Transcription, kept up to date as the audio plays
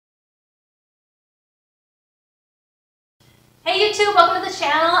Hey YouTube, welcome to the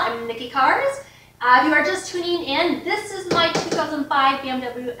channel. I'm Nicky Carz. If you are just tuning in, this is my 2005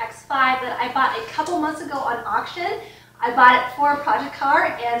 BMW X5 that I bought a couple months ago on auction. I bought it for a project car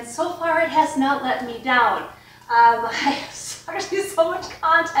and so far it has not let me down. I have started so much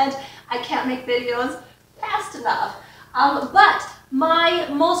content, I can't make videos fast enough. But my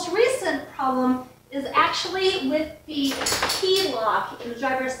most recent problem is actually with the key lock in the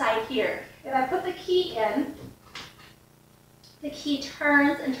driver's side here. If I put the key in, the key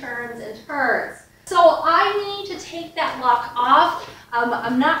turns and turns and turns. So I need to take that lock off.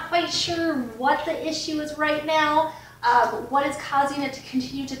 I'm not quite sure what the issue is right now, what is causing it to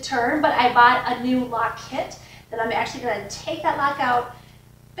continue to turn, but I bought a new lock kit that I'm actually going to take that lock out,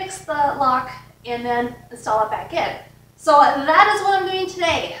 fix the lock, and then install it back in. So that is what I'm doing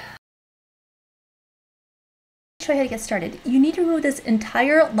today. Show you how to get started. You need to remove this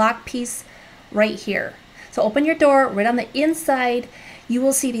entire lock piece right here. So open your door, right on the inside, you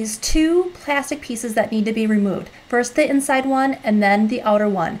will see these two plastic pieces that need to be removed. First the inside one and then the outer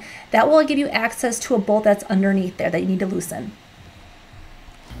one. That will give you access to a bolt that's underneath there that you need to loosen.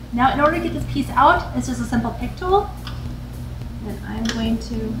 Now in order to get this piece out, it's just a simple pick tool. And I'm going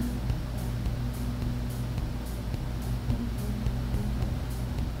to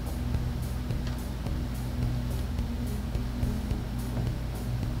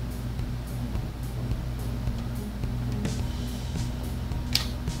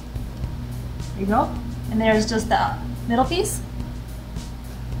There you go. And there's just the middle piece.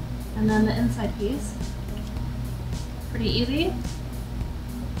 And then the inside piece. Pretty easy.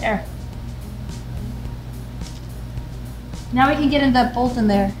 There. Now we can get into that bolt in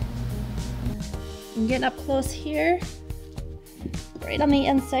there. I'm getting up close here. Right on the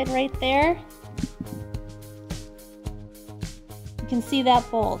inside right there. You can see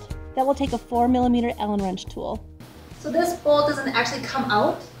that bolt. That will take a 4mm Allen wrench tool. So this bolt doesn't actually come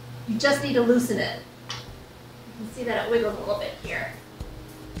out. You just need to loosen it. You can see that it wiggles a little bit here.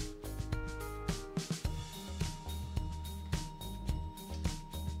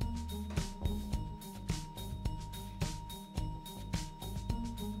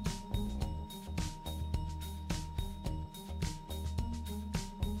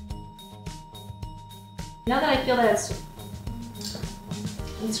 Now that I feel that it's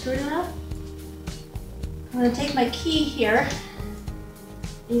unscrewed enough, I'm going to take my key here.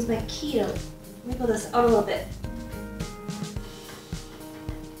 Use my key to wiggle this out a little bit.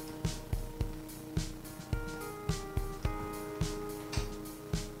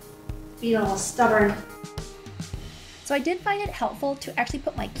 Being a little stubborn. So I did find it helpful to actually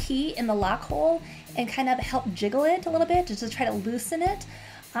put my key in the lock hole and kind of help jiggle it a little bit just to try to loosen it.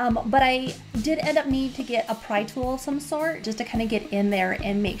 But I did end up needing to get a pry tool of some sort just to kind of get in there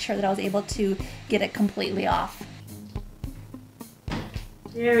and make sure that I was able to get it completely off.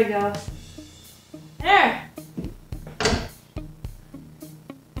 There we go. There! There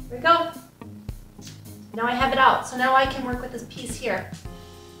we go. Now I have it out, so now I can work with this piece here.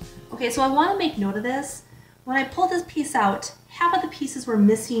 Okay, so I want to make note of this. When I pulled this piece out, half of the pieces were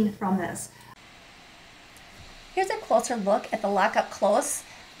missing from this. Here's a closer look at the lock up close.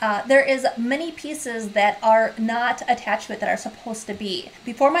 There is many pieces that are not attached to it that are supposed to be.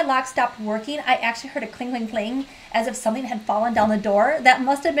 Before my lock stopped working, I actually heard a cling, cling, cling as if something had fallen down the door. That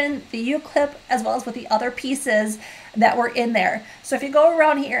must have been the U-clip as well as with the other pieces that were in there. So if you go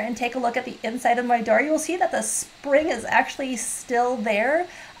around here and take a look at the inside of my door, you will see that the spring is actually still there,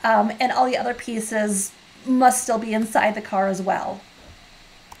 and all the other pieces must still be inside the car as well.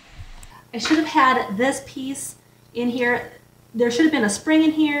 I should have had this piece in here. There should have been a spring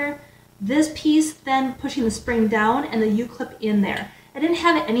in here, this piece then pushing the spring down, and the U-clip in there. I didn't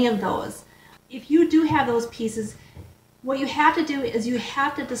have any of those. If you do have those pieces, what you have to do is you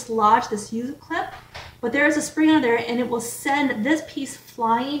have to dislodge this U-clip, but there is a spring on there and it will send this piece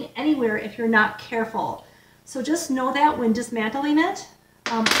flying anywhere if you're not careful. So just know that when dismantling it.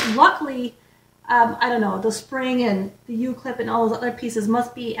 Luckily, I don't know, the spring and the U-clip and all those other pieces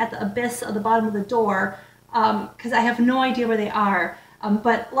must be at the abyss of the bottom of the door, because I have no idea where they are.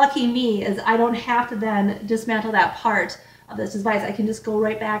 But lucky me is I don't have to then dismantle that part of this device. I can just go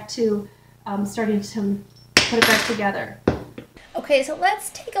right back to starting to put it back together. Okay, so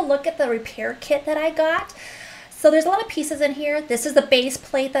let's take a look at the repair kit that I got. So there's a lot of pieces in here. This is the base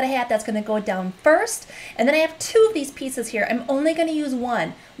plate that I have that's going to go down first. And then I have two of these pieces here. I'm only going to use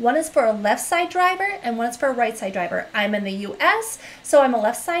one. One is for a left side driver and one is for a right side driver. I'm in the US, so I'm a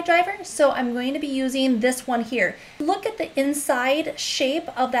left side driver. So I'm going to be using this one here. Look at the inside shape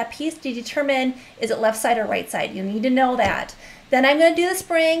of that piece to determine is it left side or right side. You need to know that. Then I'm going to do the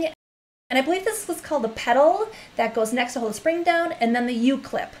spring. And I believe this was called the pedal that goes next to hold the spring down, and then the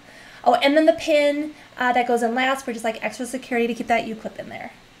U-clip. Oh, and then the pin that goes in last for just like extra security to keep that U-clip in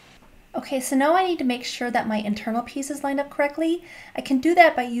there. Okay, so now I need to make sure that my internal piece is lined up correctly. I can do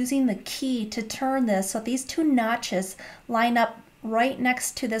that by using the key to turn this so these two notches line up right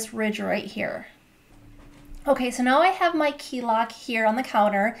next to this ridge right here. Okay, so now I have my key lock here on the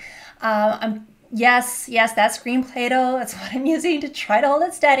counter. Yes, that's green Play-Doh. That's what I'm using to try to hold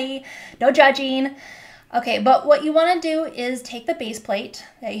it steady. No judging. Okay, but what you want to do is take the base plate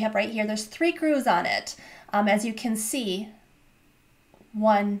that you have right here. There's 3 grooves on it, as you can see.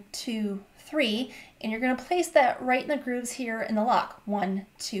 1, 2, 3, and you're going to place that right in the grooves here in the lock. 1,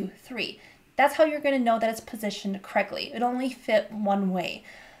 2, 3. That's how you're going to know that it's positioned correctly. It only fit one way.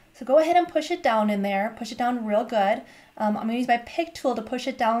 So go ahead and push it down in there. Push it down real good. I'm going to use my pick tool to push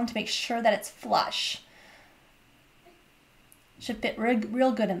it down to make sure that it's flush. Should fit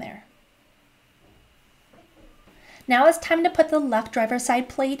real good in there. Now it's time to put the left driver's side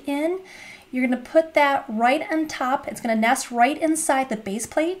plate in. You're going to put that right on top. It's going to nest right inside the base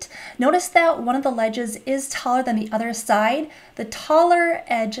plate. Notice that one of the ledges is taller than the other side. The taller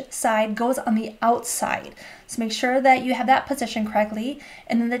edge side goes on the outside. So make sure that you have that positioned correctly.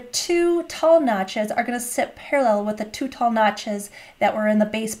 And then the 2 tall notches are going to sit parallel with the 2 tall notches that were in the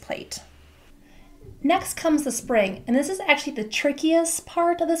base plate. Next comes the spring, and this is actually the trickiest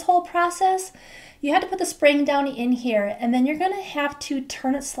part of this whole process. You have to put the spring down in here, and then you're going to have to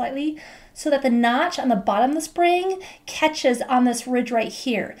turn it slightly so that the notch on the bottom of the spring catches on this ridge right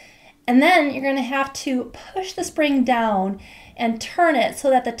here. And then you're going to have to push the spring down and turn it so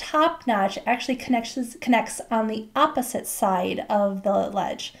that the top notch actually connects on the opposite side of the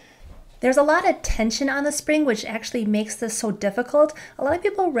ledge. There's a lot of tension on the spring, which actually makes this so difficult. A lot of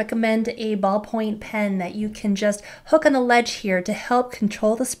people recommend a ballpoint pen that you can just hook on the ledge here to help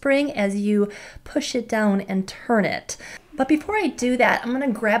control the spring as you push it down and turn it. But before I do that, I'm going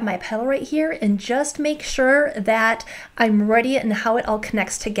to grab my pedal right here and just make sure that I'm ready and how it all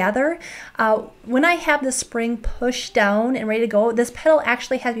connects together. When I have the spring pushed down and ready to go, this pedal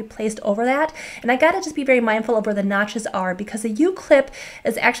actually has to be placed over that. And I got to just be very mindful of where the notches are because the U-clip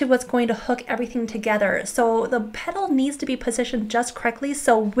is actually what's going to hook everything together. So the pedal needs to be positioned just correctly.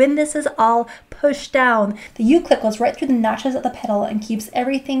 So when this is all pushed down, the U-clip goes right through the notches of the pedal and keeps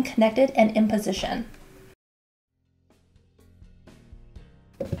everything connected and in position.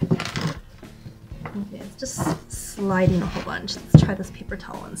 Okay, it's just sliding a whole bunch. Let's try this paper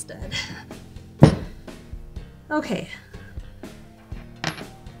towel instead. Okay.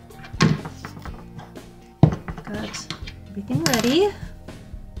 Got everything ready.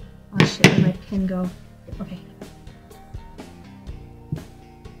 Oh shit, where'd my pin go? Okay.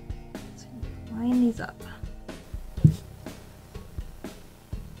 So line these up.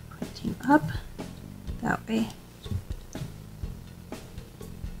 Pointing up that way.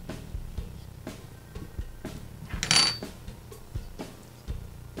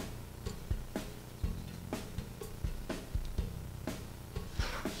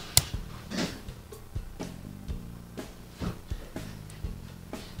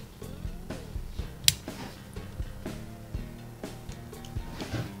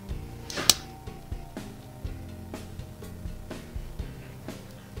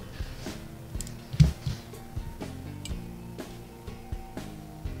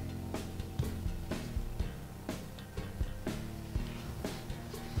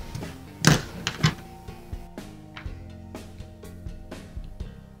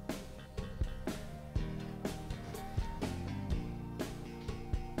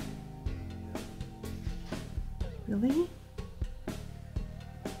 Really?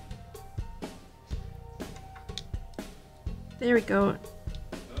 There we go.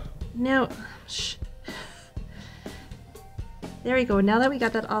 Now, shh. There we go. Now that we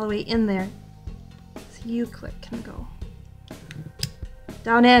got that all the way in there, this U-clip can go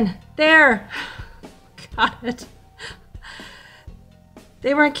down in. There! Got it.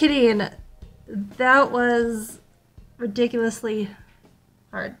 They weren't kidding. That was ridiculously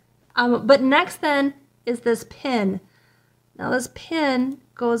hard. But next then is this pin. Now this pin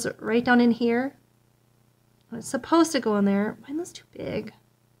goes right down in here. It's supposed to go in there. Mine was too big.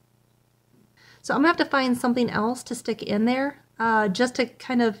 So I'm gonna have to find something else to stick in there just to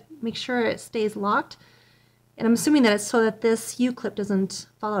kind of make sure it stays locked. And I'm assuming that it's so that this U-clip doesn't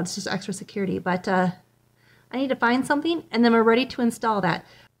fall out. It's just extra security. But I need to find something and then we're ready to install that.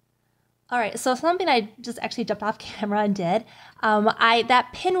 All right, so something I just actually jumped off camera and did, that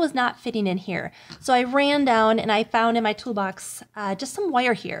pin was not fitting in here. So I ran down and I found in my toolbox just some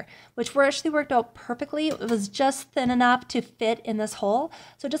wire here, which actually worked out perfectly. It was just thin enough to fit in this hole.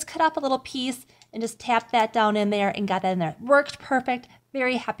 So just cut off a little piece and just tapped that down in there and got that in there. Worked perfect,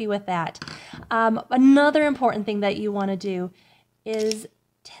 very happy with that. Another important thing that you wanna do is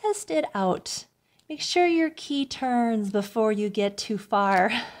test it out. Make sure your key turns before you get too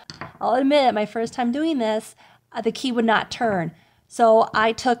far. I'll admit, my first time doing this, the key would not turn. So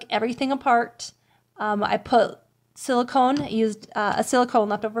I took everything apart. I put silicone, used a silicone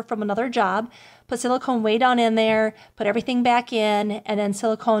left over from another job, put silicone way down in there, put everything back in, and then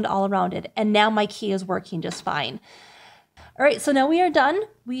siliconed all around it. And now my key is working just fine. All right, so now we are done.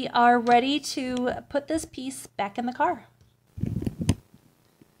 We are ready to put this piece back in the car.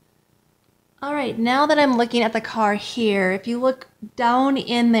 All right, now that I'm looking at the car here, if you look down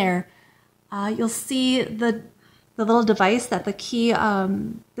in there, you'll see the little device that the key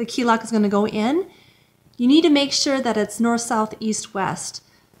lock is going to go in. You need to make sure that it's north, south, east, west.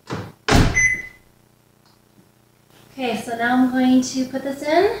 Okay, so now I'm going to put this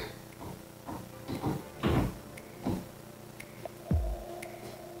in.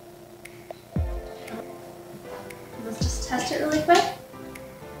 Let's just test it really quick.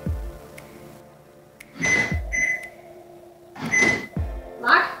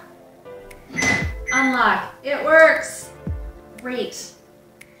 Lock, unlock, it works. Great. So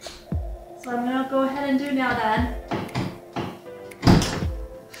I'm gonna go ahead and do now then.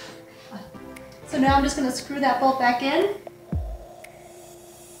 So now I'm just gonna screw that bolt back in.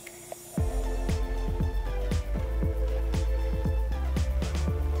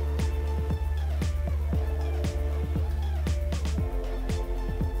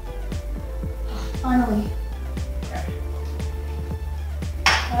 Finally.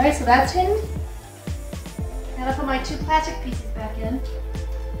 Alright, so that's in. Now I'll put my two plastic pieces back in.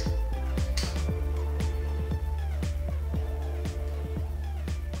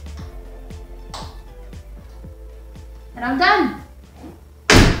 And I'm done.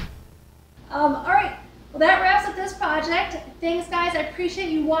 Alright, well that wraps up this project. Thanks guys, I appreciate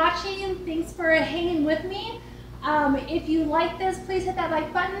you watching. Thanks for hanging with me. If you like this, please hit that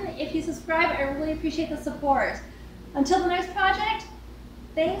like button. If you subscribe, I really appreciate the support. Until the next project,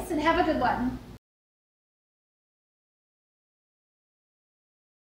 thanks and have a good one.